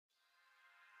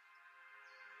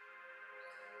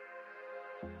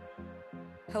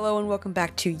Hello and welcome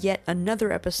back to yet another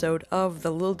episode of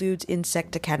the Little Dudes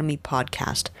Insect Academy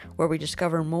podcast, where we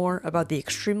discover more about the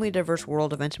extremely diverse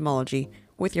world of entomology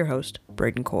with your host,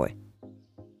 Braden Coy.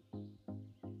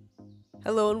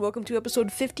 Hello and welcome to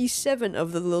episode 57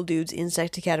 of the Little Dudes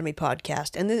Insect Academy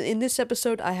podcast. And in this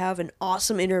episode, I have an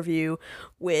awesome interview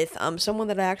with someone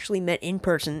that I actually met in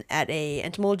person at a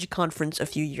entomology conference a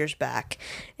few years back.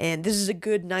 And this is a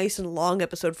good, nice, and long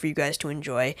episode for you guys to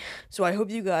enjoy. So I hope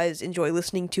you guys enjoy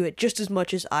listening to it just as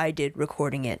much as I did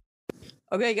recording it.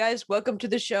 Okay, guys, welcome to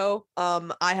the show.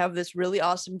 I have this really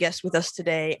awesome guest with us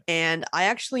today, and I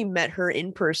actually met her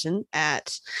in person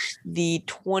at the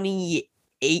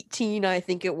 2018, I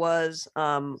think it was.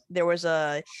 There was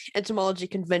a entomology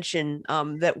convention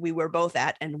that we were both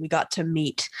at, and we got to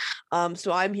meet.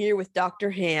 So I'm here with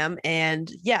Dr. Ham, and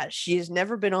yeah, she's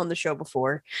never been on the show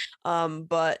before,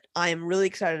 but I am really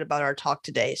excited about our talk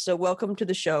today. So welcome to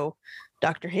the show,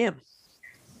 Dr. Ham.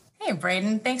 Hey,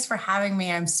 Braden. Thanks for having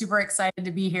me. I'm super excited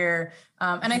to be here.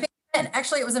 And I think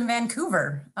actually it was in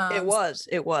Vancouver. It was,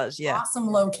 yeah.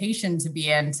 Awesome location to be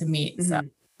in to meet. Mm-hmm.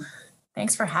 So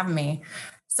thanks for having me.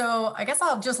 So I guess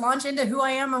I'll just launch into who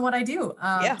I am and what I do.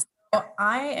 So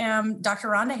I am Dr.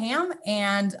 Rhonda Ham,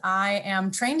 and I am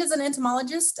trained as an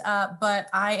entomologist, but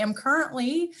I am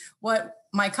currently what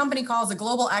my company calls a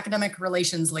global academic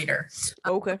relations leader.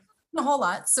 Okay. A whole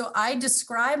lot. So I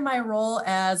describe my role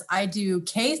as I do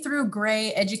K through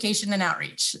Gray education and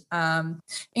outreach,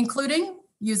 including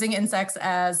using insects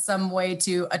as some way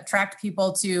to attract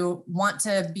people to want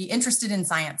to be interested in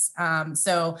science.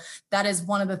 So that is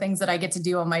one of the things that I get to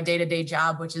do on my day-to-day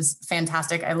job, which is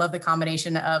fantastic. I love the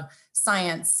combination of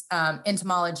science,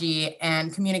 entomology,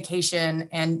 and communication,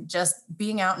 and just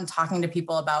being out and talking to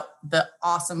people about the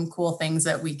awesome, cool things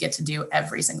that we get to do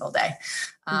every single day.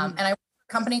 And I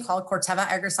company called Corteva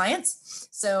AgriScience.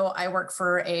 So I work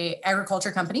for a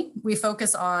agriculture company. We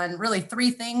focus on really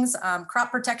three things: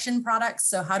 crop protection products.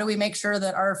 So how do we make sure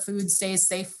that our food stays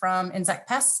safe from insect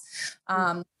pests?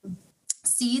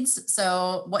 Seeds.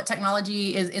 So what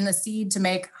technology is in the seed to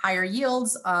make higher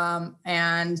yields?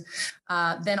 And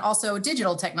then also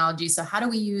digital technology. So how do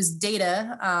we use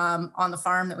data on the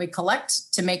farm that we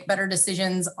collect to make better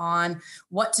decisions on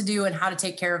what to do and how to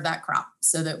take care of that crop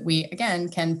so that we, again,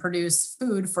 can produce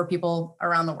food for people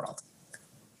around the world?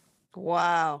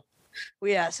 Wow.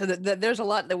 Well, yeah, so there's a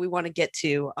lot that we want to get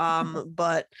to,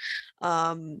 but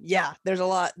yeah, there's a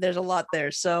lot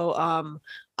there. So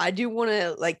I do want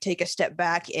to take a step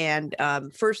back and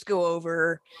first go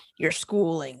over your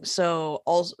schooling. So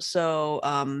also,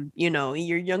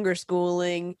 your younger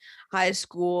schooling, high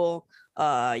school,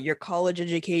 your college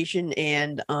education,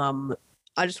 and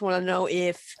I just want to know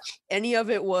if any of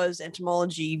it was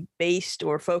entomology based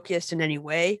or focused in any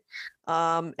way,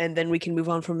 and then we can move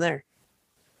on from there.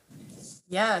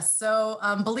 Yes. So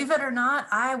believe it or not,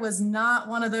 I was not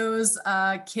one of those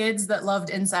kids that loved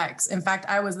insects. In fact,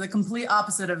 I was the complete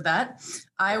opposite of that.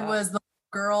 I was the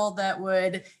girl that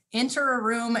would enter a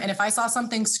room, and if I saw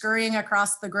something scurrying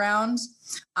across the ground,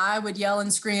 I would yell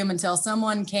and scream until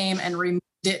someone came and removed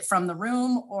it from the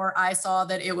room, or I saw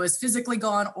that it was physically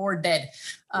gone or dead.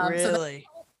 Really?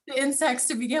 The insects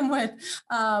to begin with.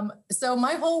 So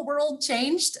my whole world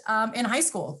changed in high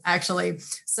school, actually.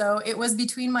 So it was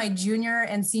between my junior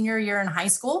and senior year in high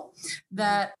school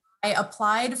that I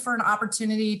applied for an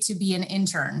opportunity to be an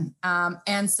intern.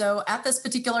 And so at this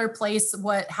particular place,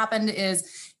 what happened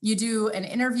is you do an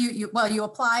interview, you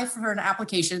apply for an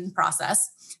application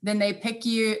process. Then they pick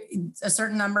you a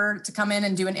certain number to come in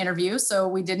and do an interview. So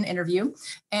we did an interview.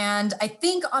 And I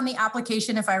think on the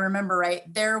application, if I remember right,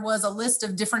 there was a list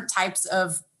of different types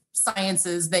of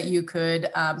sciences that you could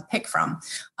pick from.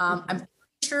 I'm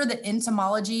sure that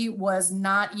entomology was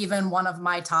not even one of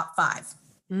my top 5.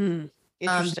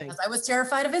 Interesting. Because I was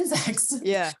terrified of insects.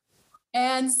 Yeah.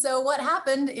 And so what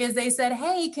happened is they said,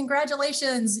 hey,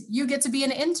 congratulations, you get to be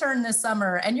an intern this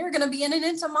summer and you're going to be in an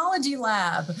entomology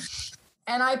lab.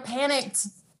 And I panicked.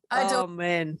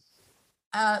 Man.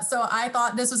 So I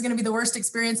thought this was going to be the worst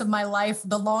experience of my life,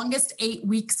 the longest 8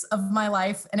 weeks of my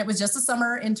life. And it was just a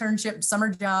summer internship, summer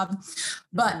job.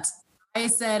 But I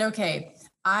said, okay,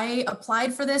 I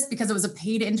applied for this because it was a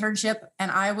paid internship and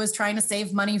I was trying to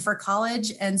save money for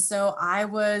college. And so I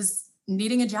was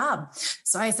needing a job.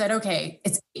 So I said, okay,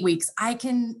 it's 8 weeks. I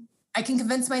can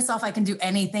convince myself I can do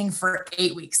anything for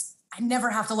 8 weeks. I never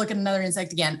have to look at another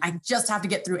insect again. I just have to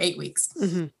get through 8 weeks.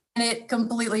 And it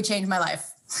completely changed my life.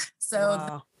 So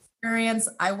the experience,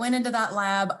 I went into that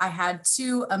lab. I had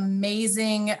 2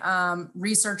 amazing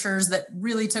researchers that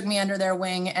really took me under their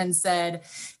wing and said,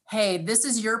 hey, this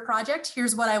is your project.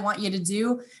 Here's what I want you to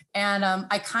do. And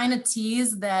I kind of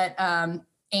tease that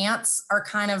ants are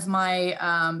kind of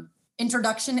my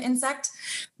introduction insect,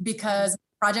 because the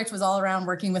project was all around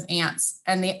working with ants.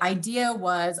 And the idea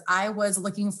was I was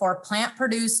looking for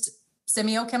plant-produced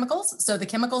semiochemicals, so the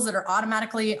chemicals that are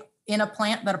automatically in a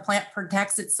plant that a plant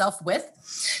protects itself with,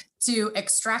 to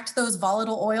extract those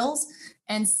volatile oils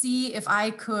and see if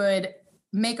I could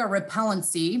make a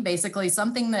repellency, basically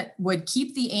something that would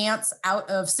keep the ants out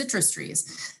of citrus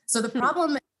trees. So the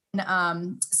problem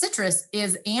in citrus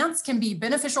is ants can be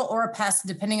beneficial or a pest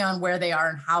depending on where they are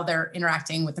and how they're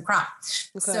interacting with the crop.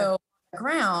 Okay. So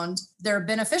ground, they're a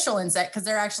beneficial insect because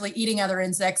they're actually eating other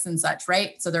insects and such,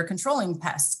 right? So they're controlling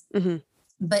pests. Mm-hmm.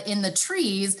 But in the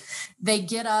trees, they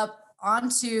get up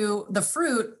onto the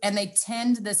fruit and they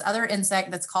tend this other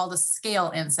insect that's called a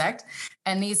scale insect.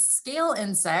 And these scale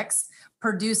insects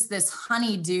produce this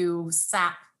honeydew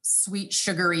sap, sweet,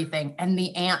 sugary thing. And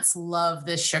the ants love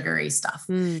this sugary stuff.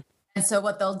 Mm. And so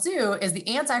what they'll do is the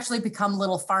ants actually become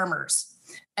little farmers.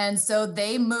 And so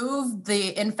they move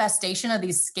the infestation of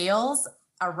these scales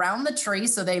around the tree.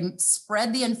 So they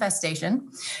spread the infestation.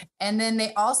 And then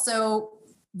they also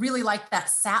really like that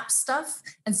sap stuff.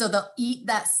 And so they'll eat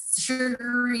that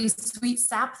sugary, sweet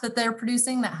sap that they're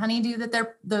producing, that honeydew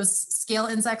that those scale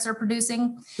insects are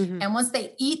producing. Mm-hmm. And once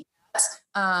they eat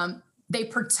that, they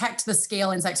protect the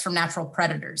scale insects from natural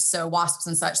predators. So wasps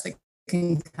and such that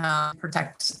can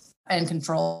protect and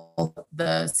control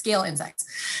the scale insects.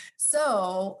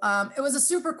 So it was a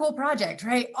super cool project,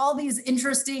 right? All these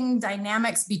interesting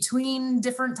dynamics between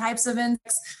different types of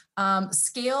insects.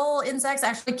 Scale insects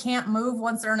actually can't move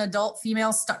once they're an adult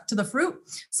female stuck to the fruit.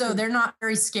 So they're not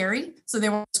very scary. So they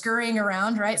were scurrying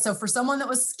around, right? So for someone that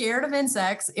was scared of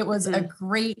insects, it was a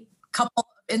great couple of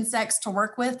insects to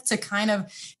work with to kind of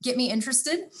get me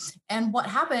interested. And what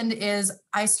happened is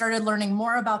I started learning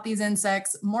more about these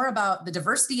insects, more about the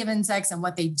diversity of insects and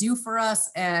what they do for us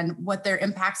and what their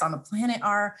impacts on the planet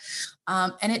are.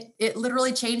 And it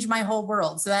literally changed my whole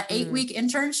world. So that 8-week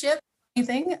internship,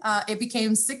 it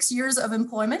became 6 years of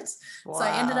employment. Wow. So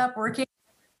I ended up working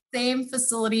in the same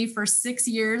facility for 6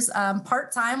 years,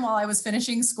 part-time while I was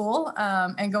finishing school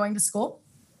and going to school.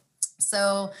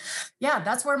 So yeah,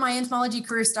 that's where my entomology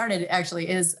career started, actually,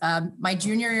 is my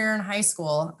junior year in high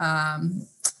school,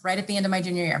 right at the end of my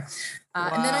junior year. Wow.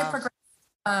 And then I progressed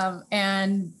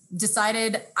and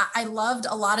decided I loved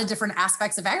a lot of different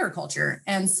aspects of agriculture.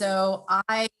 And so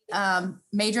I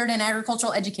majored in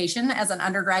agricultural education as an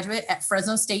undergraduate at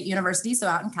Fresno State University, so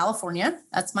out in California.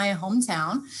 That's my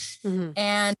hometown. Mm-hmm.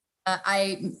 And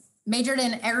I majored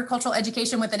in agricultural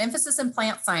education with an emphasis in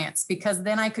plant science, because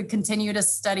then I could continue to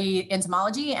study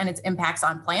entomology and its impacts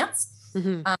on plants.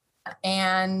 Mm-hmm.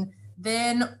 And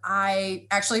then I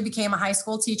actually became a high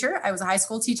school teacher. I was a high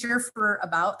school teacher for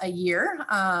about a year,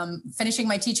 finishing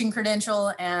my teaching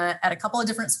credential at a couple of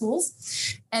different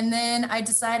schools. And then I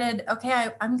decided, okay,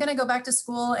 I'm going to go back to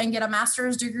school and get a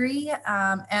master's degree.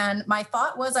 And my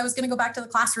thought was I was going to go back to the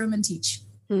classroom and teach.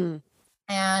 Mm.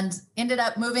 And ended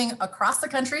up moving across the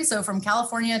country. So from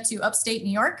California to upstate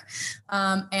New York,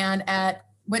 and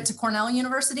went to Cornell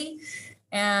University.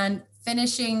 And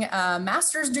finishing a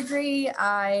master's degree,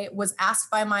 I was asked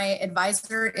by my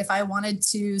advisor if I wanted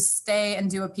to stay and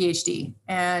do a PhD.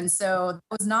 And so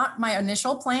that was not my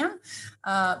initial plan,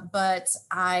 but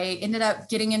I ended up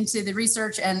getting into the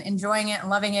research and enjoying it and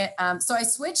loving it. So I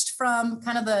switched from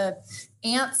kind of the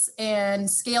ants and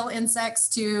scale insects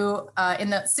to,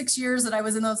 in the 6 years that I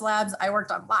was in those labs, I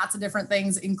worked on lots of different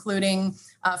things, including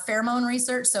pheromone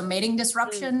research. So mating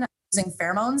disruption using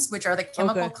pheromones, which are the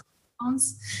chemical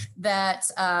compounds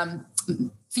that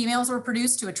females were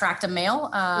produced to attract a male.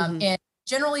 And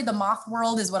generally the moth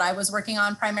world is what I was working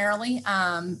on primarily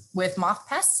with moth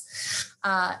pests.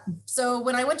 So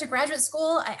when I went to graduate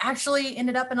school, I actually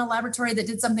ended up in a laboratory that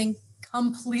did something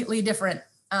completely different.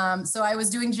 So I was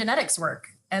doing genetics work.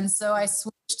 And so I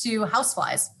switched to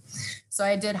houseflies. So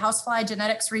I did housefly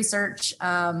genetics research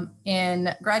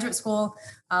in graduate school.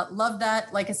 Loved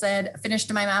that. Like I said,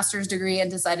 finished my master's degree and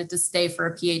decided to stay for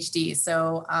a PhD.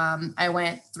 So I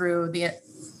went through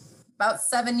about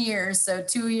 7 years. So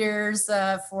 2 years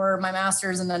for my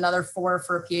master's and another 4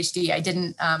 for a PhD. I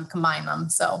didn't combine them.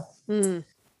 So.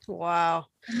 Wow.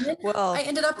 Well, I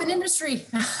ended up in industry.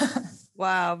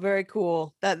 Wow, very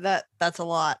cool. That's a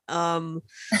lot.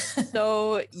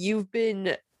 So you've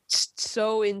been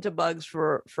so into bugs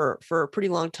for a pretty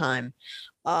long time.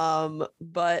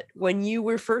 But when you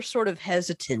were first sort of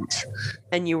hesitant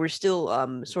and you were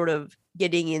still sort of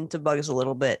getting into bugs a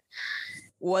little bit,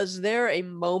 was there a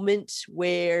moment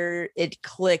where it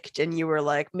clicked and you were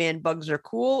like, man, bugs are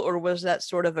cool? Or was that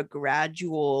sort of a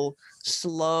gradual,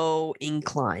 slow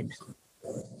incline?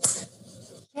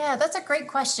 Yeah, that's a great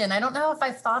question. I don't know if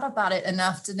I've thought about it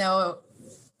enough to know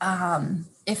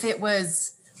if it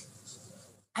was,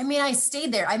 I mean, I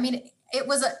stayed there. I mean, it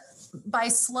was by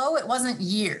slow, it wasn't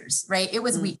years, right? It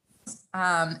was weeks.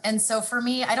 And so for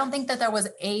me, I don't think that there was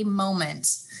a moment,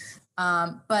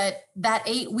 but that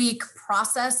 8-week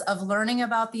process of learning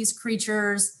about these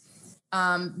creatures,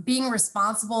 being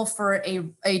responsible for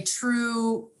a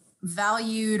true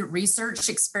valued research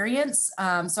experience.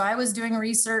 So I was doing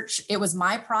research. It was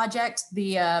my project.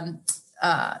 The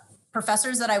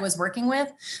professors that I was working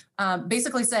with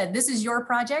basically said, this is your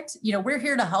project. You know, we're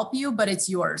here to help you, but it's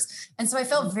yours. And so I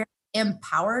felt very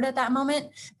empowered at that moment.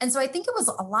 And so I think it was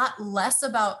a lot less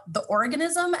about the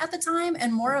organism at the time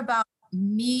and more about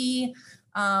me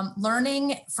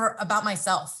learning about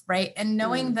myself, right? And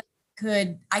knowing that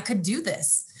I could do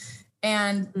this,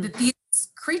 and that these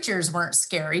creatures weren't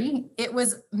scary. It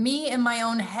was me in my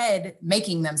own head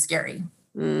making them scary.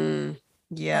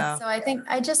 Yeah. And so I think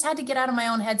I just had to get out of my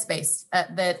own headspace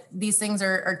that these things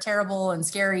are terrible and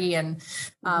scary. And,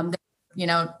 you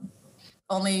know,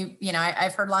 only, you know,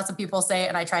 I've heard lots of people say,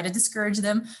 and I try to discourage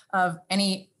them of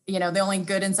any, you know, the only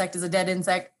good insect is a dead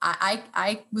insect.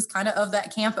 I was kind of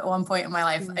that camp at one point in my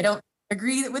life. I don't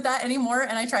agree with that anymore.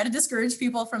 And I try to discourage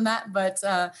people from that. But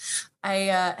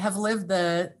I have lived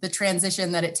the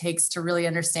transition that it takes to really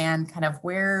understand kind of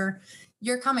where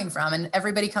you're coming from. And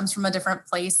everybody comes from a different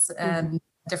place and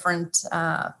different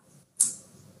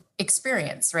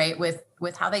experience, right?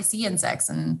 With how they see insects.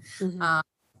 And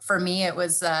for me, it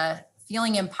was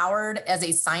feeling empowered as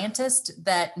a scientist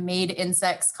that made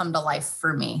insects come to life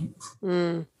for me.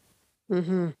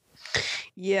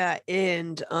 Yeah.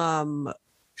 And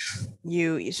so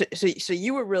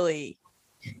you were really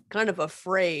kind of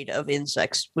afraid of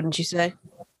insects, wouldn't you say?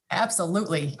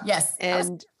 Absolutely. Yes.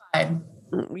 And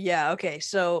yeah, okay.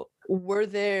 So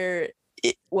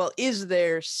is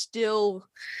there still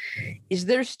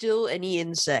any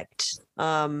insect?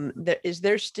 Is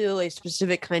there still a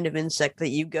specific kind of insect that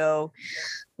you go,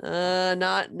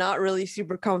 not really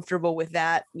super comfortable with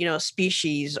that, you know,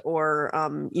 species or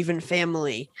even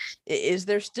family? Is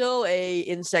there still a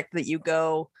insect that you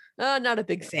go, not a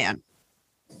big fan?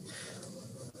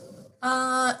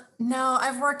 No,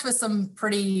 I've worked with some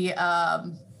pretty, I've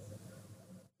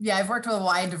worked with a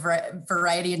wide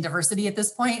variety and diversity at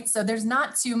this point. So there's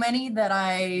not too many that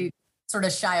I sort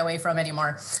of shy away from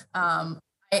anymore. I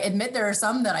admit there are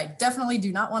some that I definitely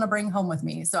do not want to bring home with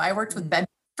me. So I worked with bed,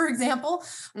 for example.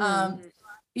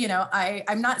 You know,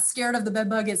 I'm not scared of the bed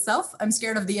bug itself. I'm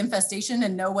scared of the infestation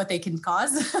and know what they can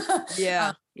cause.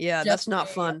 Yeah, that's not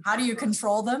fun. How do you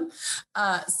control them?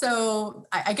 So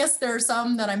I guess there are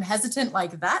some that I'm hesitant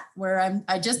like that, where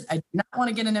I do not want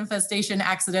to get an infestation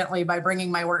accidentally by bringing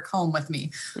my work home with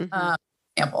me.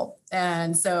 Example.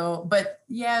 And so, but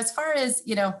yeah, as far as,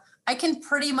 you know, I can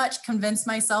pretty much convince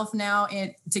myself now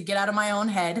to get out of my own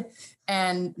head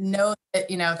and know that,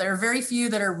 you know, there are very few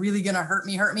that are really going to hurt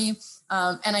me.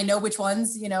 And I know which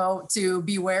ones, you know, to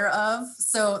beware of.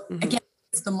 So again,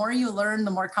 the more you learn,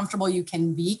 the more comfortable you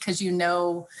can be, because you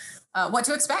know what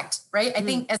to expect, right? I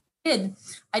think as a kid,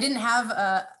 I didn't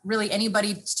have really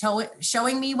anybody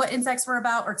showing me what insects were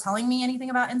about or telling me anything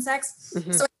about insects.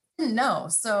 So I didn't know.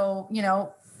 So, you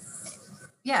know,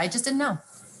 yeah, I just didn't know.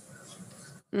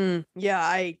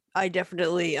 Yeah, I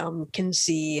definitely can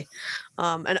see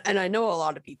and I know a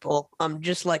lot of people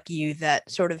just like you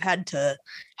that sort of had to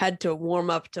warm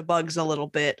up to bugs a little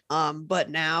bit, but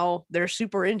now they're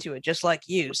super into it just like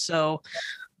you. So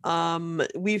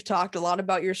we've talked a lot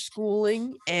about your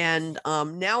schooling, and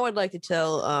now I'd like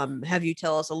to have you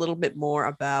tell us a little bit more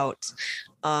about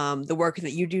the work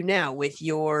that you do now with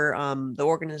your the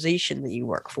organization that you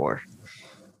work for.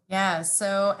 Yeah.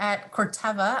 So at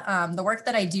Corteva, the work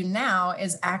that I do now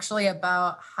is actually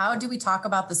about how do we talk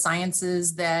about the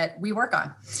sciences that we work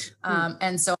on.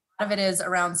 And so a lot of it is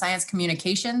around science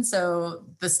communication. So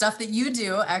the stuff that you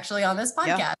do actually on this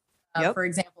podcast, for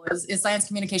example, is science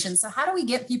communication. So how do we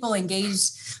get people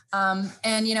engaged?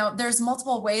 And, you know, there's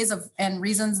multiple ways and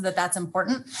reasons that that's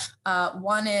important.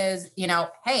 One is, you know,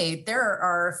 hey, there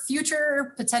are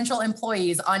future potential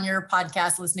employees on your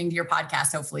podcast listening to your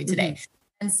podcast, hopefully today.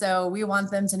 And so we want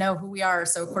them to know who we are.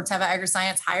 So Corteva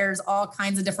Agriscience hires all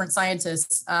kinds of different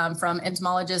scientists, from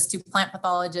entomologists to plant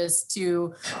pathologists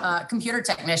to computer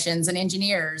technicians and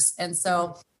engineers. And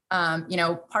so, you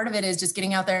know, part of it is just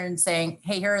getting out there and saying,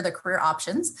 hey, here are the career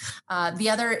options.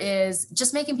 The other is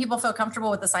just making people feel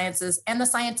comfortable with the sciences and the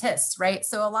scientists, right?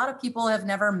 So a lot of people have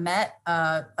never met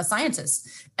a scientist.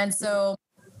 And so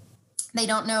they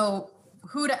don't know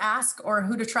who to ask or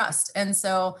who to trust. And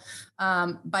so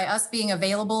by us being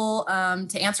available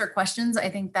to answer questions, I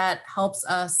think that helps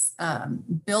us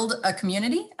build a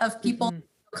community of people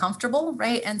comfortable,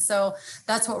 right? And so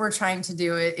that's what we're trying to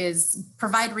do, is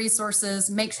provide resources,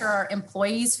 make sure our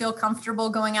employees feel comfortable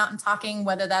going out and talking,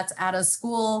 whether that's at a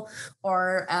school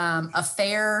or a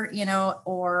fair,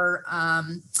 or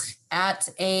at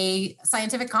a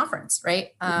scientific conference,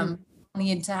 right? We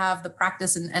need to have the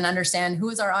practice and understand who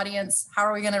is our audience, how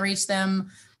are we going to reach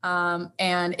them.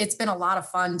 And it's been a lot of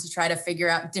fun to try to figure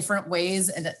out different ways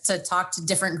and to talk to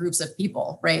different groups of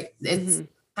people, right? It's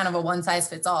kind of a one size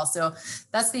fits all. So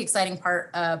that's the exciting part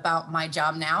about my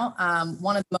job now.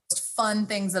 One of the most fun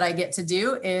things that I get to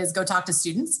do is go talk to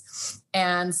students.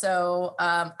 And so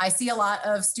I see a lot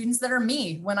of students that are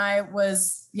me when I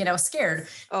was, scared.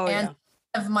 Oh, and yeah.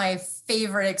 one of my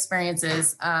favorite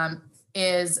experiences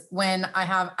is when I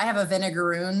have a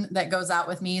vinegaroon that goes out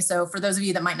with me. So for those of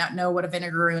you that might not know what a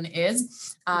vinegaroon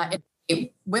is, it's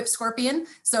a whip scorpion.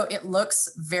 So it looks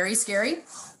very scary.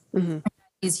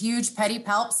 These huge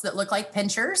pedipalps that look like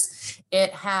pinchers.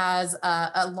 It has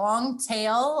a long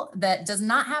tail that does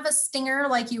not have a stinger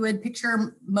like you would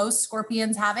picture most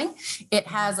scorpions having. It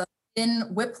has a thin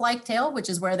whip-like tail, which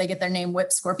is where they get their name,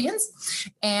 whip scorpions.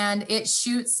 And it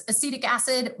shoots acetic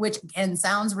acid, which again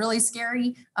sounds really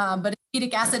scary, but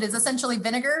acetic acid is essentially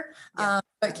vinegar,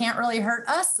 but can't really hurt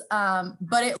us,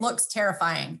 but it looks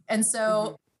terrifying. And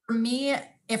so for me,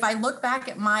 if I look back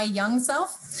at my young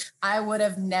self, I would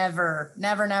have never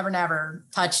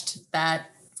touched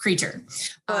that creature.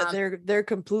 But they're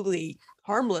completely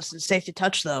harmless and safe to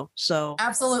touch, though. So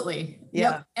absolutely.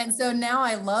 Yeah. Yep. And so now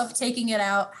I love taking it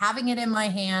out, having it in my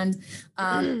hand.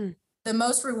 The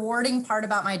most rewarding part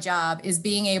about my job is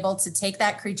being able to take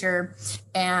that creature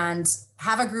and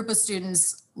have a group of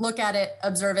students look at it,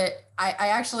 observe it. I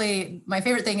actually, my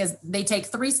favorite thing is they take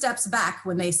 3 steps back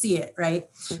when they see it, right?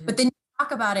 But then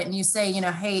talk about it and you say,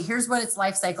 hey, here's what its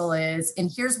life cycle is,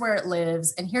 and here's where it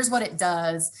lives, and here's what it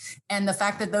does. And the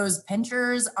fact that those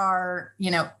pinchers are,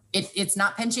 it's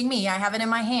not pinching me. I have it in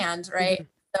my hand, right?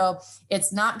 So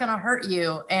it's not going to hurt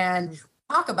you, and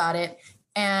talk about it.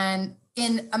 And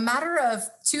in a matter of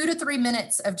 2 to 3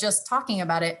 minutes of just talking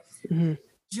about it,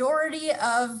 majority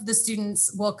of the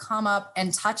students will come up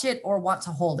and touch it or want to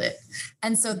hold it.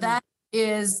 And so that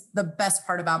is the best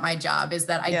part about my job, is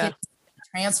that I get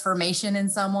transformation in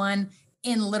someone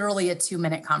in literally a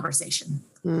 2-minute conversation.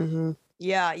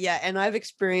 Yeah. And I've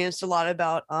experienced a lot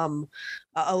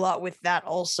with that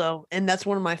also. And that's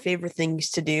one of my favorite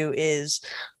things to do is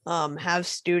have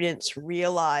students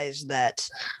realize that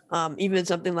even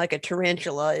something like a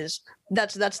tarantula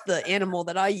that's the animal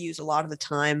that I use a lot of the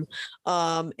time.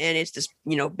 And it's this,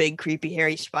 big, creepy,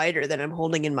 hairy spider that I'm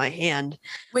holding in my hand.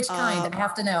 Which kind? I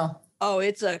have to know. Oh,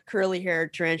 it's a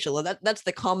curly-haired tarantula. That's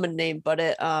the common name, but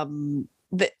it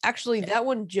that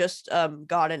one just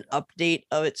got an update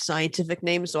of its scientific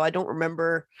name, so I don't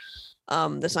remember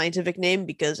the scientific name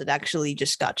because it actually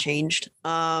just got changed.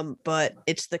 But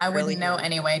it's the I wouldn't know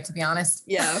anyway, to be honest.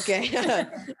 Yeah. Okay.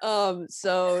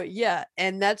 So yeah,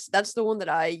 and that's the one that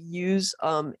I use.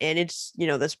 And it's,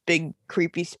 this big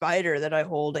creepy spider that I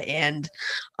hold, and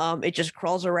it just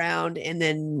crawls around, and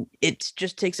then it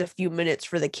just takes a few minutes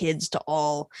for the kids to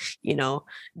all,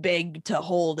 beg to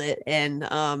hold it. And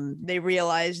they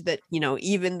realize that,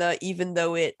 even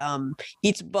though it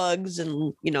eats bugs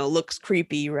and, looks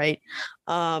creepy, right?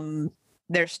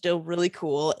 They're still really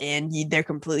cool, and they're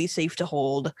completely safe to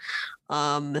hold.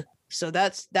 So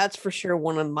that's for sure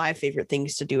one of my favorite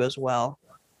things to do as well.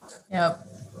 Yep.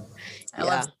 I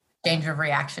love exchange of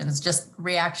reactions, just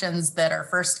reactions that are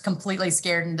first completely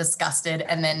scared and disgusted,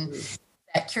 and then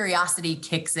that curiosity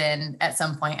kicks in at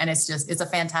some point, and it's a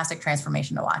fantastic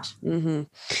transformation to watch.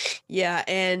 Yeah,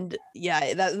 and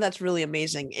that's really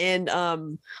amazing. And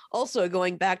also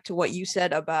going back to what you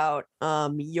said about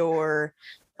your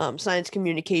science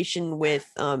communication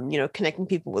with connecting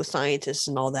people with scientists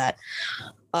and all that.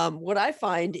 What I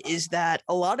find is that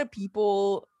a lot of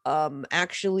people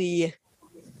actually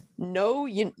know,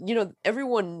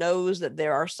 everyone knows that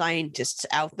there are scientists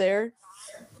out there,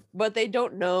 but they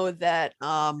don't know that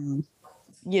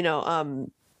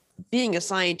being a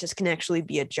scientist can actually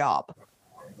be a job,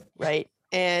 right?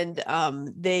 and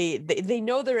they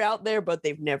know they're out there, but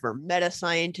they've never met a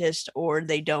scientist, or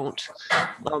they don't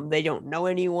know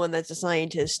anyone that's a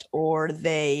scientist, or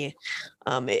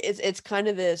it's kind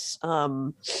of this,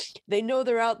 they know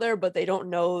they're out there, but they don't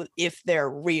know if they're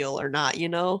real or not,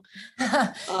 This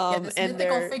and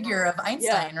mythical figure of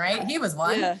Einstein, right? He was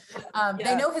one. yeah,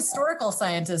 They know historical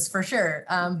scientists for sure,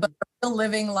 but a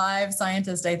living live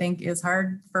scientist, I think, is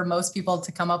hard for most people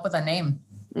to come up with a name.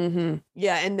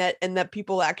 Yeah, and that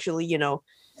people actually,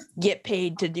 get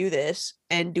paid to do this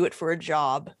and do it for a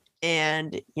job,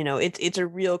 and it's a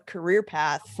real career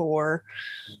path for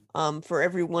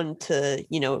everyone to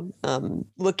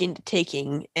look into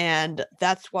taking. And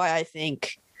that's why I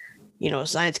think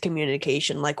science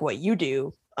communication, like what you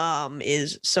do,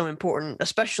 is so important,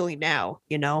 especially now.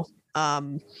 I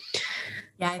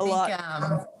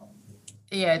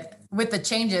think with the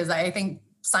changes, I think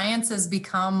science has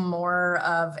become more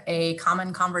of a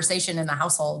common conversation in the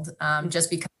household, just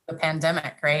because of the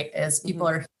pandemic, right? As people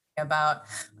are hearing about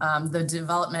the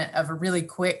development of a really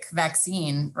quick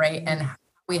vaccine, right? And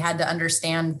we had to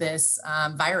understand this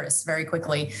virus very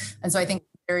quickly. And so I think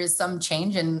there is some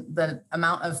change in the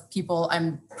amount of people.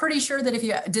 I'm pretty sure that if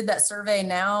you did that survey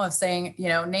now of saying,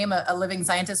 name a living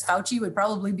scientist, Fauci would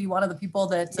probably be one of the people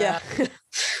that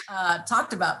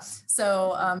talked about.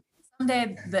 So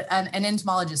someday an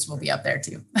entomologist will be up there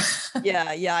too.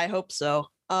 yeah, I hope so.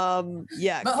 But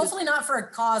hopefully not for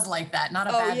a cause like that. Not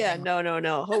a bad thing.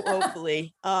 No.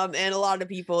 Hopefully. And a lot of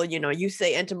people, you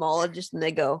say entomologist and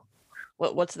they go,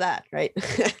 what's that, right?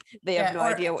 They have no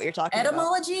idea what you're talking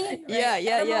etymology? about. Right?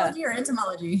 Yeah. Etymology or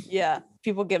entomology? Yeah,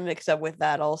 people get mixed up with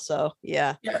that also.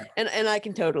 Yeah. And I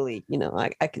can totally,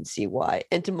 I can see why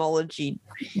entomology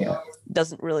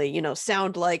doesn't really,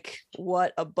 sound like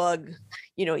what a bug,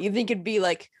 you think it'd be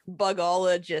like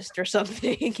bugologist or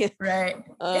something. Right.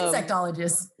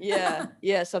 Insectologist.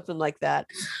 yeah, something like that.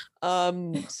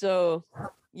 So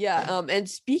yeah, and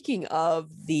speaking of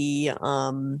the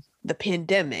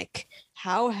pandemic,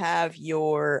 how has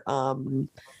your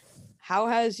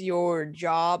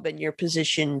job and your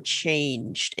position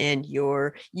changed? And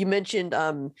you mentioned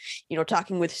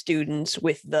talking with students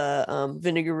with the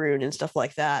Vinegaroon and stuff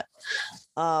like that.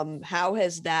 How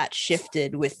has that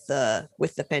shifted with the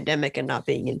pandemic and not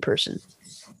being in person?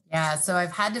 Yeah, so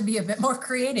I've had to be a bit more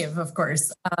creative, of course.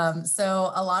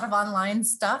 So a lot of online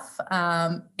stuff.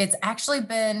 It's actually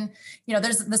been,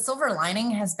 there's the silver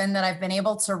lining has been that I've been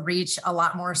able to reach a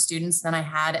lot more students than I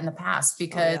had in the past,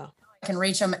 because I can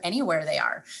reach them anywhere they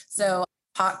are. So I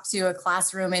talked to a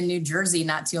classroom in New Jersey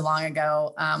not too long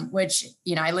ago, which,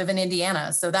 I live in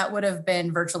Indiana. So that would have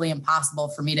been virtually impossible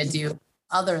for me to do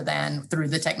other than through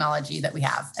the technology that we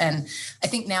have. And I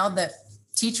think now that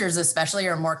teachers especially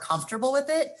are more comfortable with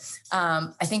it,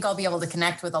 I think I'll be able to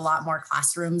connect with a lot more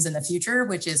classrooms in the future,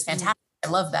 which is fantastic. I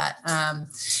love that.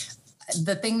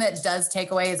 The thing that does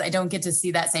take away is I don't get to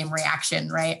see that same reaction,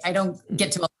 right? I don't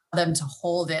get to allow them to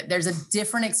hold it. There's a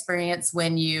different experience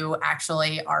when you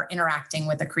actually are interacting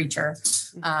with a creature.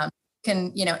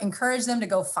 Can, encourage them to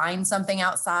go find something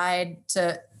outside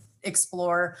to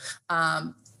explore.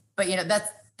 But,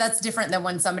 that's different than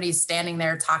when somebody's standing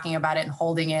there talking about it and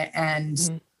holding it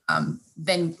and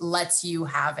then lets you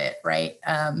have it. Right.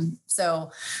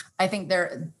 So I think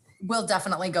we'll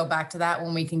definitely go back to that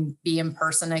when we can be in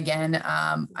person again.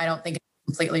 I don't think it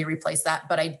completely replace that,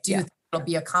 but I do think it'll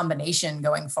be a combination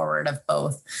going forward of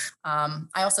both. I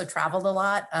also traveled a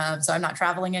lot. So I'm not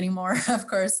traveling anymore, of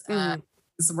course,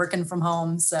 working from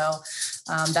home. So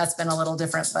that's been a little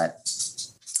different, but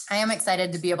I am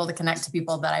excited to be able to connect to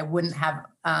people that I wouldn't have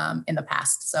in the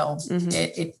past. So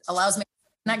it allows me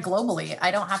to connect globally. I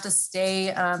don't have to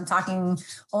stay talking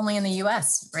only in the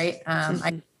US, right?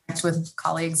 I connect with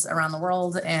colleagues around the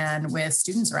world and with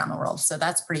students around the world. So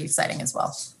that's pretty exciting as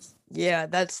well. Yeah,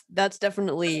 that's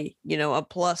definitely, a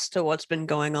plus to what's been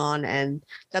going on. And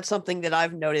that's something that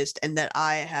I've noticed and that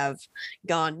I have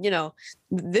gone,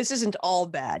 this isn't all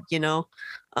bad,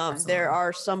 there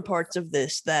are some parts of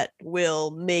this that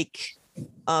will make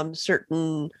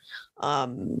certain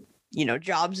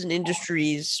jobs and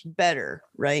industries better,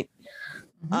 right?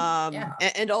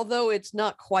 And although it's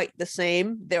not quite the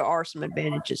same, there are some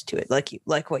advantages to it,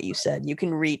 like what you said. You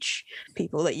can reach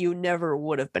people that you never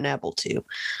would have been able to.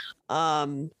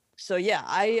 So yeah,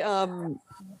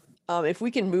 if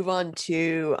we can move on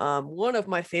to one of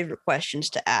my favorite questions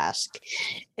to ask,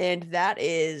 and that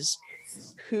is,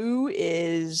 who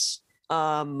is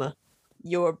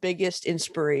your biggest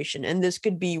inspiration? And this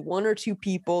could be one or two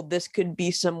people. This could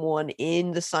be someone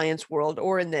in the science world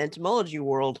or in the entomology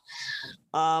world,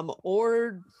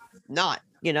 or not.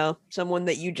 someone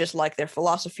that you just like their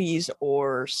philosophies,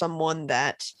 or someone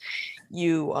that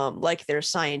you like their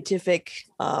scientific,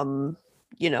 their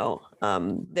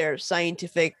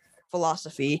scientific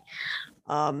philosophy.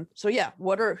 So yeah,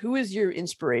 who is your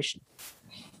inspiration?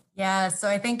 Yeah. So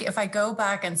I think if I go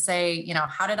back and say,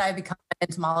 how did I become an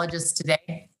entomologist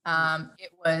today?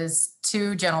 It was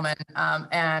two gentlemen,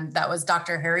 and that was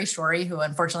Dr. Harry Shorey, who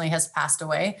unfortunately has passed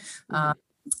away.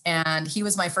 And he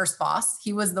was my first boss.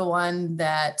 He was the one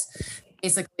that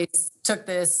basically took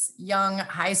this young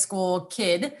high school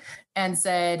kid and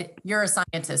said, "You're a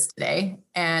scientist today,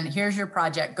 and here's your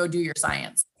project. Go do your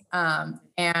science."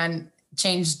 And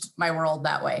changed my world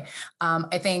that way.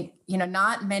 I think,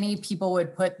 not many people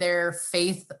would put their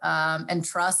faith and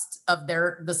trust of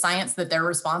the science that they're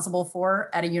responsible for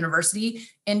at a university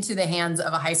into the hands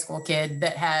of a high school kid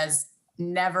that has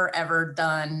never, ever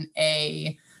done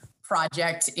a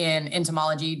project in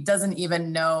entomology, doesn't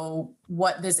even know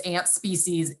what this ant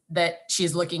species that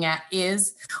she's looking at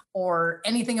is or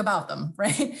anything about them,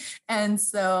 right? And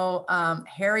so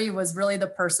Harry was really the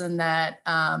person that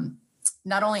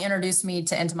not only introduced me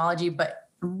to entomology, but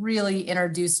really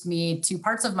introduced me to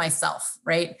parts of myself,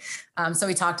 right? So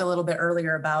we talked a little bit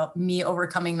earlier about me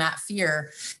overcoming that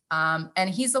fear. And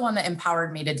he's the one that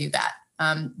empowered me to do that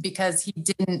because he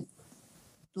didn't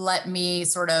let me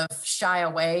sort of shy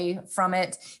away from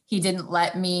it. He didn't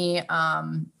let me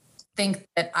think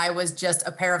that I was just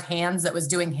a pair of hands that was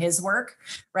doing his work,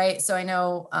 right? So I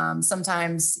know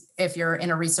sometimes if you're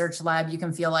in a research lab, you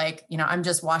can feel like, I'm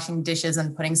just washing dishes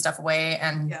and putting stuff away,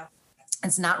 and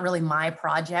it's not really my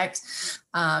project.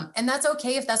 And that's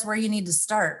okay if that's where you need to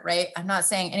start, right? I'm not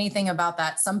saying anything about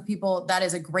that. Some people, that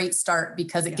is a great start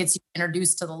because it gets you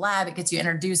introduced to the lab. It gets you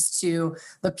introduced to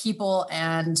the people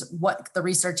and what the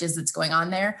research is that's going on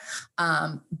there.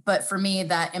 But for me,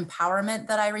 that empowerment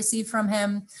that I received from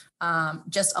him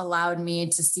just allowed me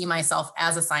to see myself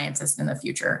as a scientist in the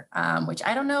future, which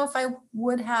I don't know if I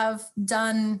would have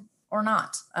done or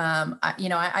not.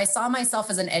 I saw myself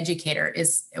as an educator.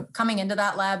 Is coming into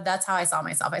that lab. That's how I saw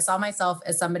myself. I saw myself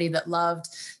as somebody that loved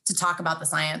to talk about the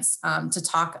science, to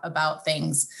talk about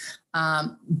things,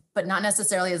 but not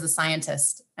necessarily as a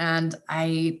scientist. And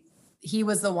he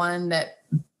was the one that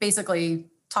basically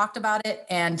talked about it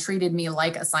and treated me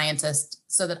like a scientist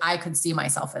so that I could see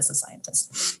myself as a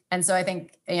scientist. And so I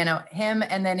think, him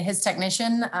and then his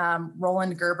technician,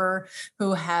 Roland Gerber,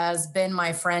 who has been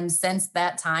my friend since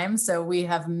that time. So we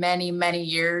have many, many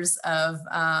years of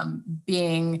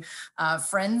being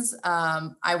friends.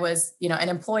 I was, an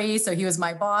employee, so he was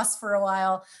my boss for a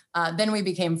while. Then we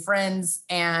became friends,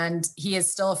 and he is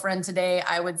still a friend today.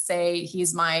 I would say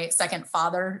he's my second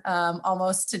father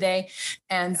almost today.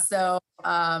 And so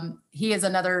he is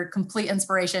another complete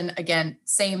inspiration. Again,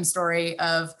 same story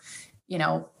of,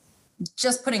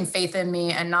 just putting faith in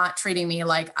me and not treating me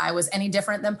like I was any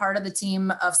different than part of the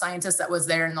team of scientists that was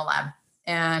there in the lab.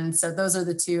 And so those are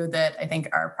the two that I think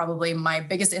are probably my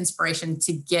biggest inspiration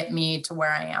to get me to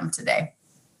where I am today.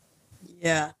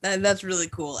 Yeah, that's really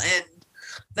cool. And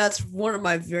that's one of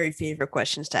my very favorite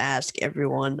questions to ask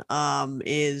everyone,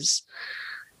 is,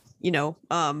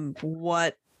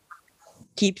 what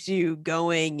keeps you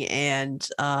going? And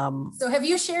so have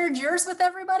you shared yours with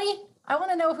everybody? I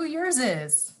want to know who yours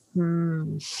is.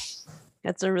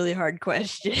 That's a really hard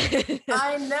question.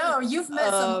 I know you've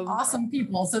met some awesome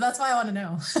people, so that's why I want to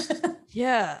know.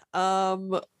 Yeah.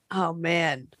 Oh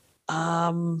man.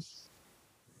 I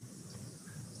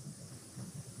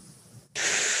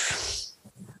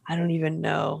don't even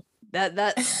know. That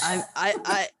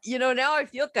I now I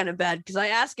feel kind of bad because I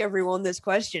ask everyone this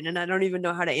question and I don't even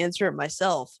know how to answer it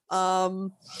myself.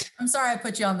 I'm sorry I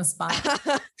put you on the spot.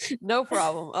 No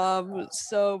problem.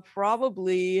 So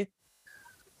probably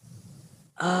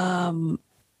of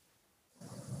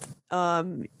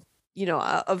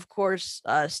course,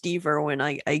 Steve Irwin.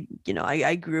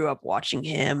 I grew up watching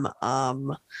him,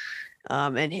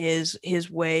 and his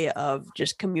way of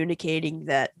just communicating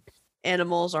that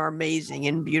animals are amazing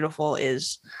and beautiful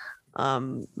is,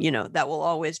 that will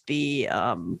always be,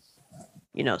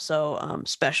 so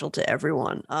special to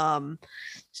everyone.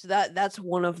 So that's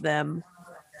one of them.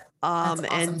 That's awesome.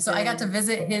 And so I got to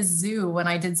visit his zoo when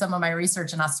I did some of my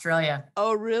research in Australia.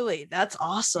 Oh, really? That's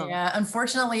awesome. Yeah.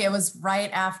 Unfortunately, it was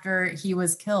right after he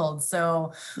was killed.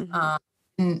 So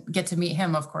didn't get to meet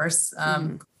him, of course.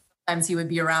 Sometimes he would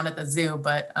be around at the zoo,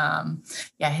 but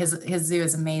his zoo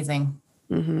is amazing.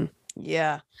 Mm-hmm.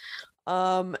 Yeah.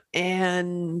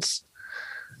 And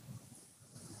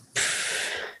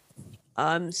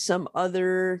some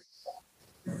other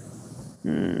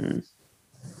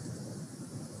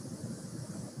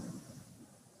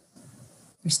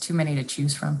There's too many to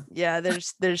choose from. Yeah,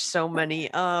 there's so many.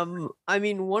 I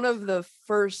mean, one of the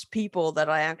first people that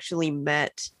I actually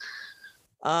met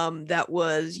that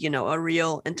was, a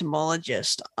real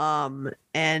entomologist.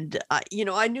 And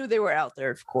I knew they were out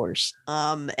there, of course.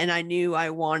 And I knew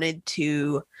I wanted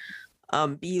to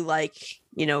be like,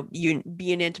 you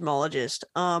be an entomologist.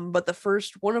 But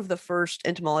one of the first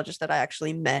entomologists that I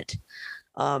actually met,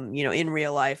 in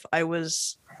real life, I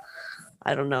was,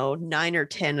 I don't know, 9 or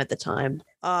 10 at the time.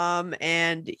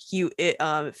 And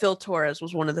Phil Torres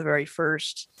was one of the very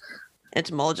first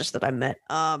entomologists that I met.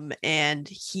 And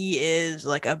he is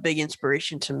like a big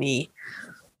inspiration to me.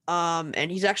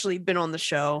 And he's actually been on the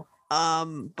show.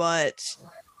 But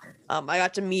I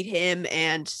got to meet him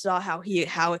and saw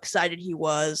how excited he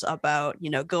was about,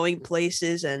 going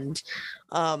places and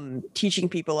teaching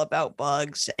people about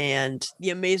bugs and the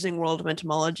amazing world of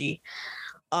entomology.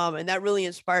 And that really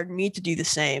inspired me to do the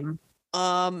same.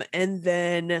 And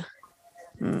then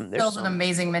Phil's an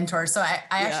amazing mentor. So I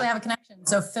actually have a connection.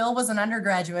 So Phil was an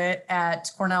undergraduate at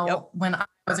Cornell when I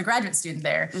was a graduate student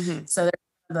there. Mm-hmm. So there's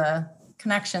the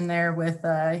connection there with,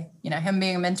 him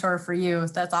being a mentor for you.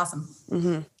 That's awesome.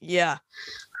 Mm-hmm. Yeah.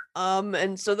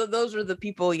 And so those are the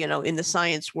people, in the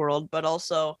science world, but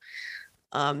also,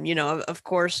 of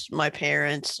course, my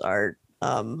parents are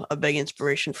a big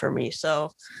inspiration for me.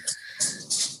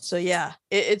 So yeah,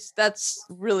 that's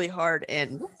really hard,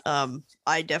 and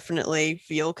I definitely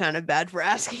feel kind of bad for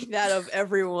asking that of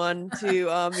everyone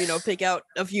to pick out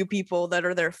a few people that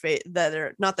are that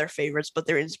are not their favorites but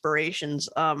their inspirations.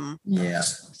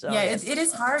 It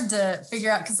is hard to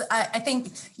figure out, because I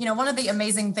think one of the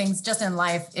amazing things just in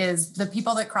life is the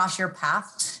people that cross your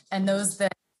path and those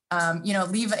that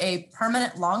leave a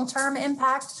permanent long-term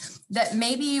impact that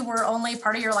maybe were only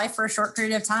part of your life for a short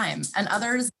period of time, and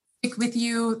others stick with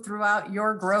you throughout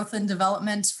your growth and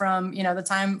development from, the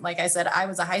time, like I said, I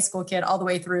was a high school kid all the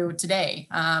way through today.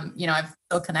 I'm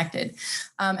still connected.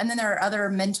 And then there are other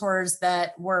mentors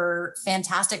that were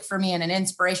fantastic for me and an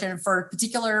inspiration for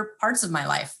particular parts of my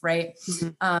life. Right.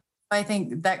 Mm-hmm. I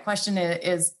think that question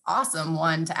is awesome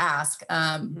one to ask.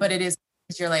 But it is,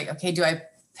 you're like, okay, do I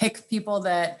pick people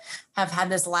that have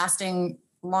had this lasting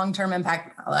long-term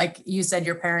impact? Like you said,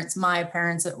 my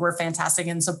parents were fantastic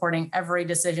in supporting every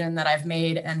decision that I've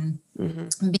made and being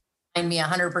behind me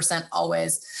 100%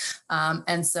 always.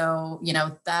 And so,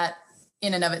 that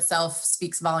in and of itself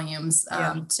speaks volumes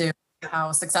to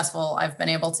how successful I've been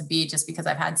able to be just because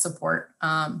I've had support.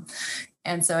 And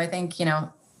so I think,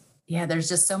 there's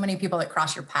just so many people that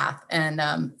cross your path. And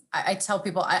I tell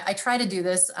people, I try to do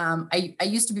this. I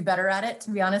used to be better at it, to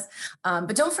be honest.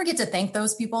 But don't forget to thank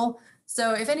those people.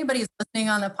 So if anybody's listening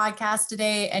on the podcast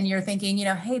today and you're thinking,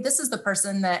 hey, this is the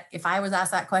person that if I was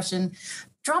asked that question,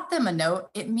 drop them a note.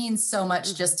 It means so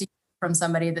much just to hear from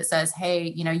somebody that says, hey,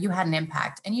 you had an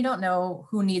impact, and you don't know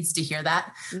who needs to hear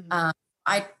that. Mm-hmm.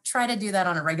 I try to do that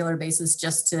on a regular basis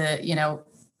just to,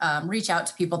 reach out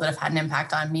to people that have had an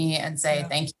impact on me and say,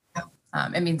 thank you.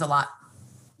 It means a lot.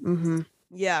 Mm-hmm.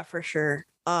 Yeah, for sure.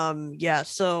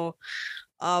 So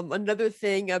another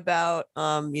thing about,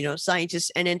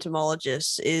 scientists and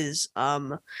entomologists is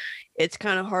it's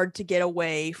kind of hard to get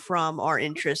away from our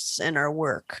interests and our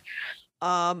work.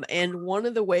 And one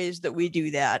of the ways that we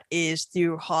do that is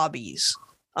through hobbies.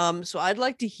 So I'd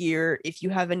like to hear if you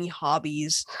have any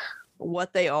hobbies,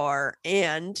 what they are,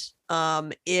 and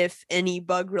if any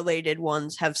bug related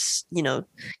ones have,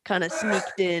 kind of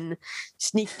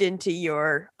sneaked into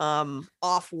your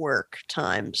off work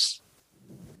times.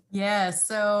 Yeah.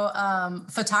 So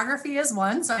photography is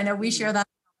one. So I know we share that,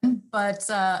 but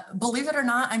believe it or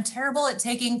not, I'm terrible at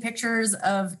taking pictures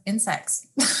of insects.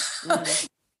 Mm-hmm.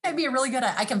 I'd be really good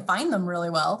at, I can find them really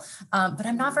well, but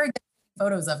I'm not very good at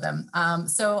photos of them.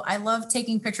 So I love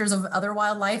taking pictures of other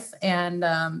wildlife and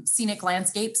scenic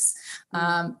landscapes.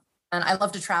 And I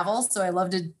love to travel. So I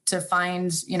love to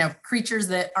find, creatures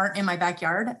that aren't in my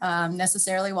backyard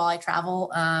necessarily while I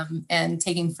travel, and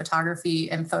taking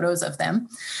photography and photos of them.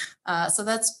 So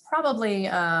that's probably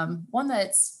one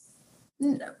that's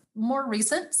more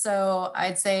recent. So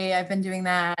I'd say I've been doing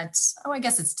that. I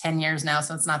guess it's 10 years now.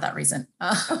 So it's not that recent.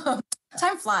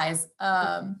 Time flies.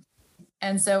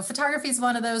 And so photography is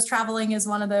one of those. Traveling is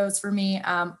one of those for me.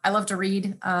 I love to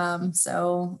read.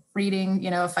 So reading,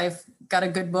 if I've got a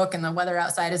good book and the weather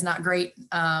outside is not great,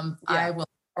 I will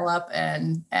pull up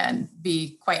and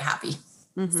be quite happy.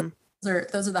 Mm-hmm. So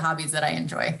those are the hobbies that I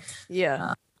enjoy.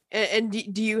 Yeah. And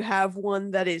do you have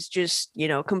one that is just,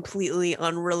 completely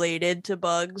unrelated to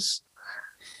bugs?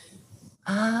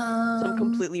 Some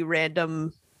completely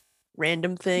random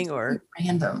thing or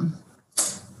random.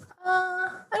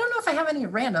 I don't know if I have any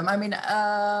random. I mean,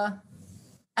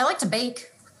 I like to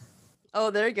bake. Oh,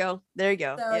 there you go. There you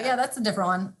go. So yeah, that's a different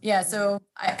one. Yeah. So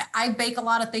I bake a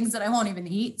lot of things that I won't even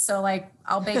eat. So like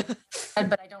I'll bake bread,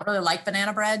 but I don't really like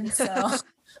banana bread. So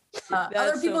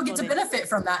other people get to benefit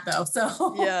from that though.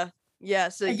 So yeah.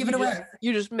 So I give it away.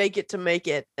 You just make it to make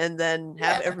it and then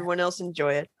have everyone else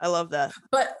enjoy it. I love that.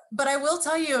 But I will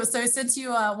tell you, so since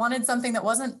you wanted something that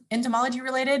wasn't entomology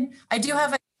related, I do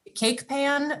have a cake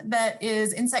pan that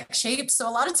is insect shaped. So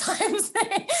a lot of times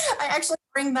I actually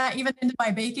bring that even into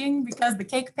my baking because the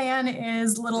cake pan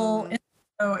is little.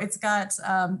 So it's got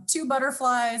 2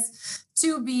 butterflies,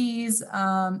 2 bees,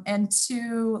 and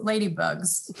 2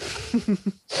 ladybugs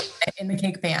in the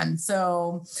cake pan.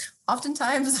 So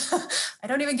oftentimes I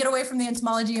don't even get away from the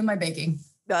entomology in my baking.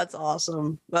 That's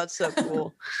awesome. That's so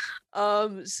cool.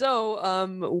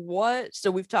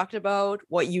 So we've talked about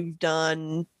what you've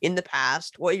done in the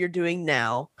past, what you're doing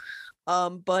now.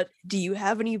 But do you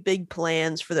have any big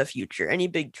plans for the future? Any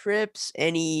big trips,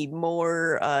 any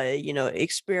more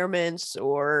experiments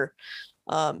or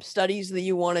studies that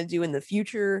you want to do in the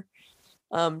future?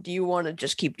 Do you want to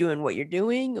just keep doing what you're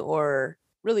doing, or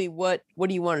really what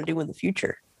do you want to do in the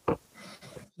future?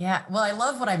 Yeah, well, I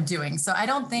love what I'm doing. So I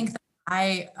don't think that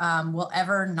I will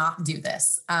ever not do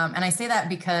this. And I say that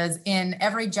because in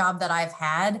every job that I've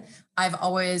had, I've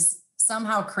always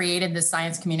somehow created the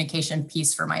science communication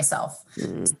piece for myself.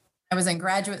 I was in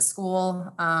graduate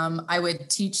school. I would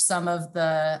teach some of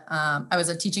the, I was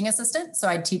a teaching assistant, so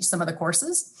I'd teach some of the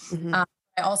courses.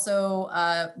 I also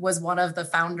was one of the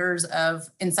founders of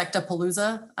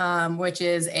Insectapalooza, which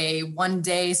is a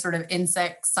one-day sort of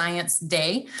insect science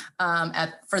day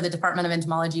for the Department of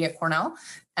Entomology at Cornell.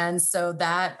 And so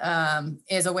that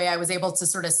is a way I was able to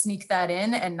sort of sneak that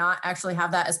in and not actually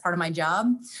have that as part of my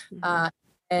job.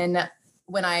 And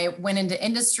when I went into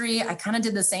industry, I kind of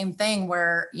did the same thing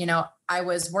where, I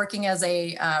was working as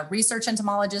a research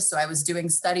entomologist. So I was doing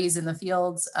studies in the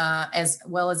fields as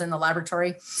well as in the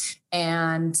laboratory.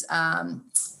 And,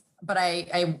 but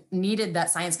I needed that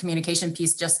science communication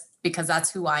piece just because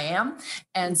that's who I am.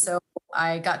 And so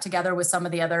I got together with some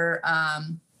of the other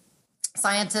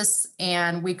scientists,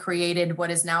 and we created what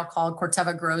is now called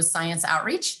Corteva Grows Science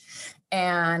Outreach.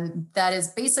 And that is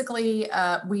basically,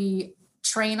 we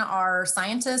train our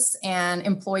scientists and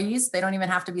employees, they don't even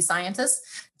have to be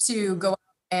scientists, to go out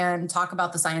and talk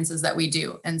about the sciences that we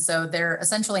do. And so they're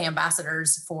essentially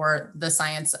ambassadors for the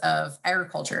science of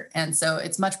agriculture. And so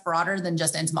it's much broader than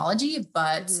just entomology,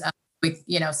 but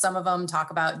some of them talk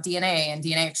about DNA and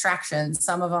DNA extraction.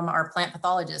 Some of them are plant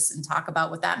pathologists and talk about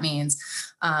what that means.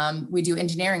 We do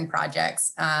engineering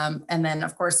projects. And then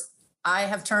of course, I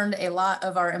have turned a lot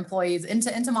of our employees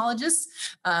into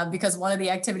entomologists because one of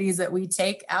the activities that we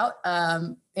take out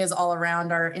is all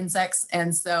around our insects.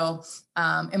 And so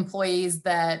employees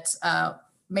that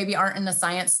maybe aren't in a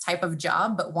science type of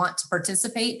job, but want to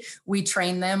participate, we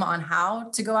train them on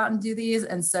how to go out and do these.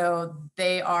 And so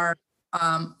they are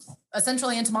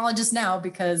essentially entomologists now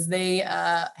because they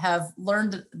have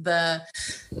learned the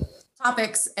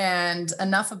topics and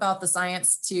enough about the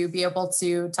science to be able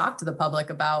to talk to the public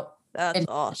about. That's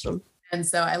awesome. And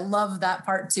so I love that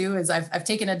part too, is I've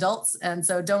taken adults. And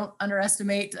so don't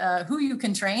underestimate who you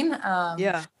can train.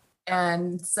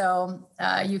 And so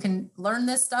you can learn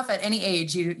this stuff at any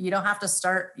age. You don't have to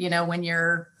start, when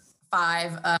you're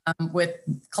 5 with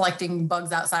collecting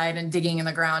bugs outside and digging in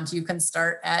the ground. You can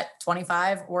start at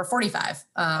 25 or 45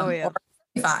 or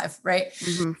 55, right?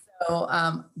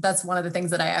 So that's one of the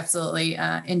things that I absolutely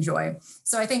enjoy.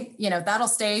 So I think, that'll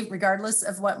stay regardless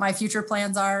of what my future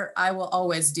plans are. I will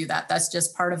always do that. That's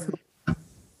just part of who I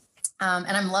am.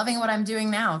 And I'm loving what I'm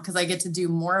doing now because I get to do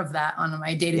more of that on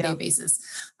my day-to-day basis.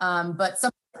 But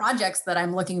some projects that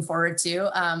I'm looking forward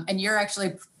to, and you're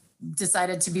actually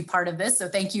decided to be part of this. So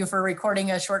thank you for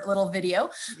recording a short little video.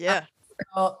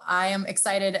 So I am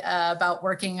excited about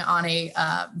working on a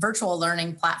virtual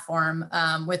learning platform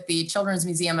with the Children's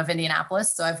Museum of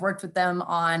Indianapolis. So I've worked with them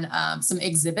on some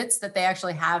exhibits that they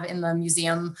actually have in the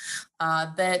museum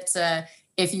that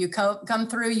if you come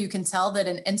through, you can tell that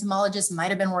an entomologist might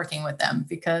have been working with them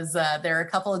because there are a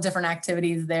couple of different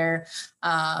activities there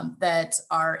that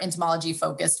are entomology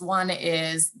focused. One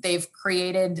is they've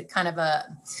created kind of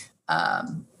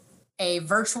a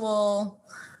virtual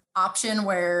option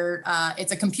where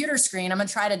it's a computer screen. I'm going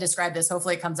to try to describe this.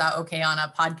 Hopefully it comes out okay on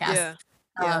a podcast.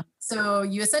 So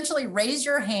you essentially raise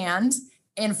your hand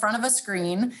in front of a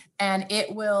screen and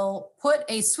it will put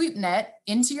a sweep net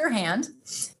into your hand.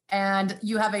 And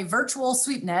you have a virtual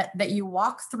sweep net that you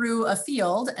walk through a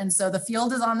field. And so the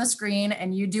field is on the screen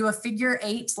and you do a figure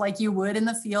 8 like you would in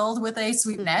the field with a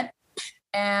sweep net.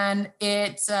 And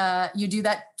you do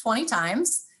that 20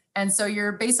 times. And so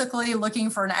you're basically looking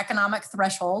for an economic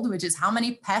threshold, which is how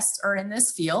many pests are in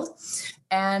this field.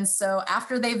 And so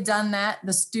after they've done that,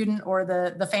 the student or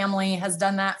the family has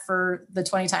done that for the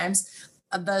 20 times,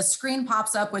 the screen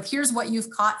pops up with, here's what you've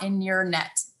caught in your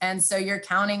net. And so you're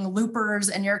counting loopers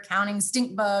and you're counting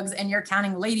stink bugs and you're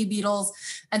counting lady beetles.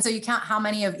 And so you count how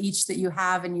many of each that you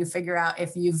have, and you figure out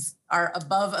if you are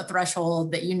above a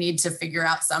threshold that you need to figure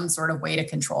out some sort of way to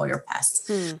control your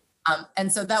pests.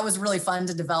 And so that was really fun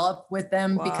to develop with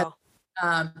them. Wow. Because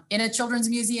in a children's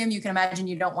museum, you can imagine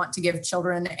you don't want to give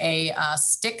children a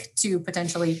stick to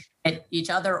potentially hit each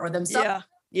other or themselves.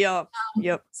 Yeah.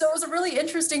 Yep. So it was a really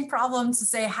interesting problem to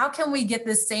say, how can we get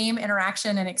this same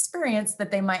interaction and experience that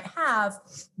they might have,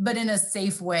 but in a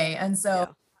safe way? And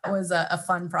so that was a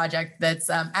fun project that's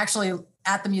actually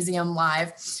at the museum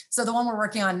live. So the one we're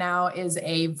working on now is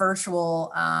a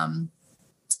virtual,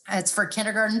 it's for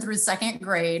kindergarten through second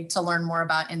grade to learn more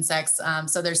about insects.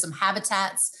 So there's some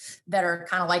habitats that are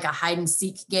kind of like a hide and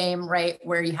seek game, right?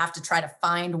 Where you have to try to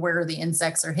find where the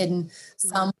insects are hidden.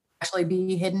 Some actually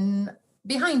be hidden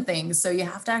behind things. So you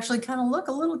have to actually kind of look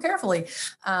a little carefully.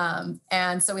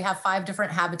 And so we have 5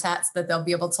 different habitats that they'll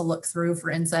be able to look through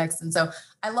for insects. And so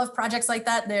I love projects like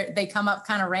that. They come up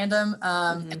kind of random.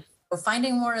 And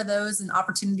finding more of those and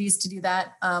opportunities to do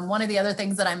that. One of the other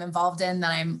things that I'm involved in that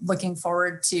I'm looking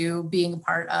forward to being a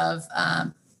part of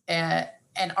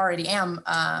and already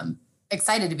am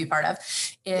excited to be part of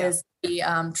is the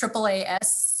AAAS,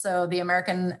 so the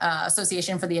American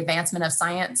Association for the Advancement of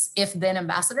Science, If Then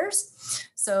Ambassadors.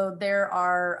 So there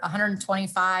are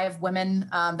 125 women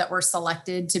that were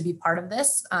selected to be part of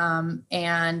this.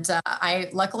 And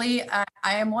luckily I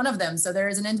am one of them. So there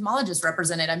is an entomologist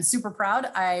represented. I'm super proud.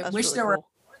 That's wish really there were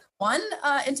one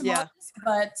entomologist,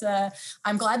 but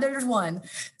I'm glad there's one.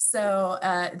 So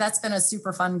that's been a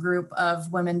super fun group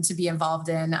of women to be involved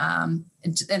in,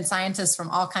 and scientists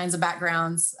from all kinds of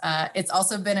backgrounds. It's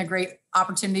also been a great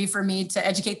opportunity for me to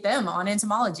educate them on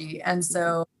entomology. And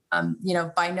so,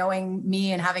 by knowing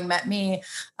me and having met me,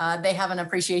 they have an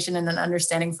appreciation and an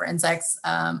understanding for insects.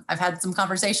 I've had some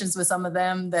conversations with some of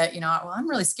them that, I'm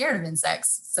really scared of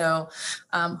insects. So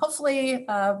hopefully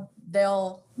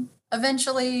they'll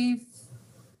eventually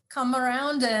come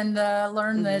around and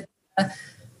learn that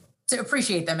to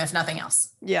appreciate them, if nothing else.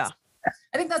 Yeah.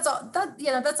 I think that's all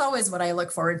that's always what I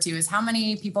look forward to, is how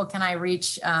many people can I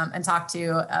reach and talk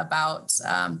to about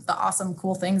the awesome,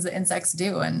 cool things that insects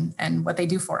do and what they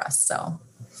do for us. So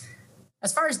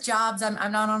as far as jobs,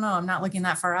 I'm not looking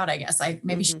that far out, I guess. I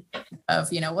maybe should of,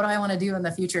 what do I want to do in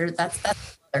the future? That's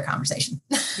another conversation.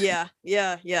 Yeah.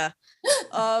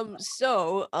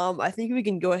 So I think we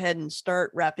can go ahead and start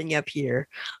wrapping up here.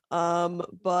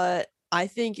 But I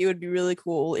think it would be really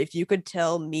cool if you could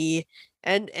tell me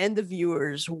and the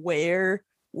viewers where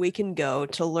we can go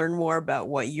to learn more about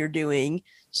what you're doing.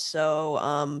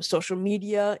 So social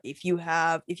media, if you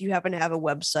happen to have a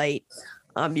website,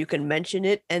 you can mention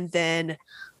it, and then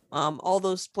all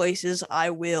those places I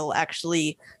will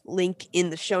actually link in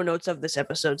the show notes of this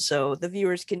episode, so the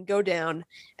viewers can go down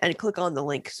and click on the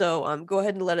link. So go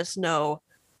ahead and let us know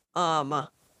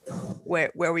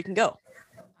where we can go.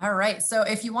 All right. So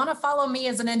if you want to follow me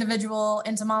as an individual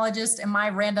entomologist and my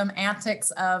random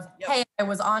antics of, hey, I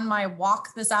was on my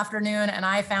walk this afternoon and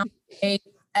I found a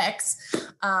X.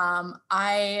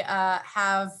 I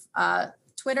have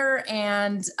Twitter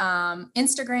and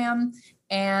Instagram,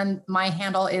 and my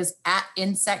handle is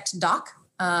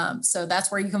 @InsectDoc. So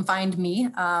that's where you can find me.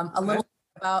 A little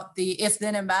about the If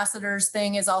Then Ambassadors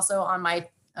thing is also on my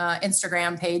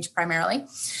Instagram page primarily.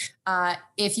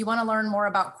 If you want to learn more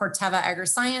about Corteva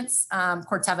AgriScience,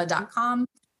 Corteva.com.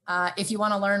 If you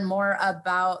want to learn more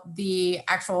about the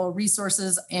actual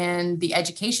resources and the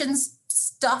education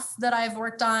stuff that I've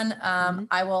worked on,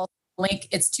 I will link.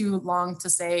 It's too long to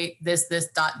say this.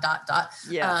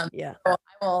 Yeah. So I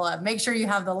will make sure you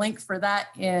have the link for that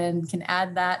and can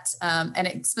add that.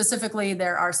 Specifically,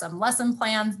 there are some lesson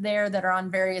plans there that are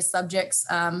on various subjects,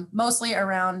 mostly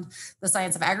around the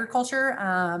science of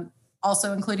agriculture,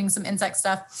 also including some insect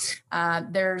stuff.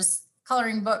 There's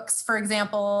coloring books, for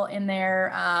example, in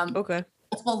there.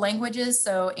 Multiple languages,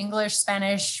 so English,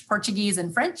 Spanish, Portuguese,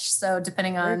 and French. So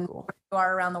depending on where you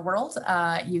are around the world,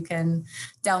 you can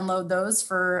download those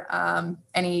for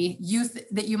any youth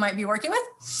that you might be working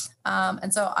with.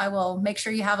 And so I will make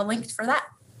sure you have a link for that.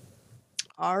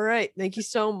 All right. Thank you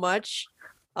so much.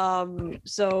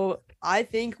 So I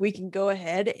think we can go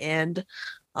ahead and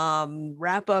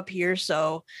wrap up here.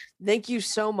 So thank you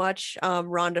so much,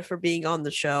 Rhonda, for being on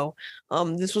the show.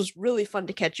 This was really fun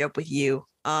to catch up with you.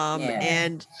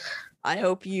 And I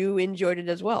hope you enjoyed it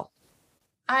as well.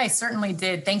 I certainly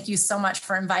did. Thank you so much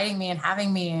for inviting me and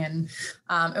having me. And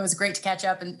it was great to catch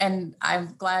up. And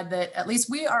I'm glad that at least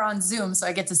we are on Zoom, so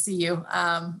I get to see you.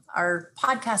 Our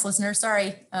podcast listeners,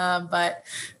 sorry. But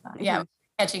yeah,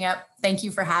 catching up. Thank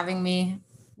you for having me.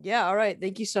 Yeah, all right.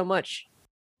 Thank you so much.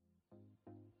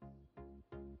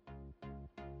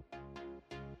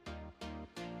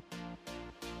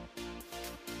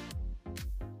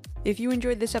 If you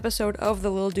enjoyed this episode of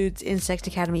the Little Dudes Insect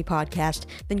Academy podcast,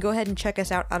 then go ahead and check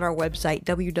us out at our website,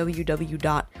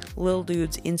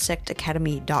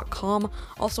 www.littledudesinsectacademy.com.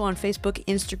 Also on Facebook,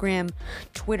 Instagram,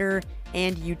 Twitter,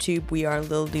 and YouTube, we are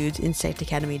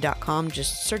littledudesinsectacademy.com.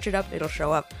 Just search it up, it'll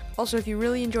show up. Also, if you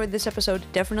really enjoyed this episode,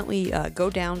 definitely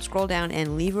scroll down,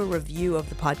 and leave a review of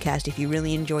the podcast if you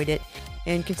really enjoyed it.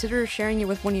 And consider sharing it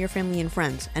with one of your family and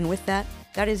friends. And with that,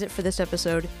 that is it for this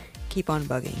episode. Keep on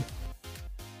bugging.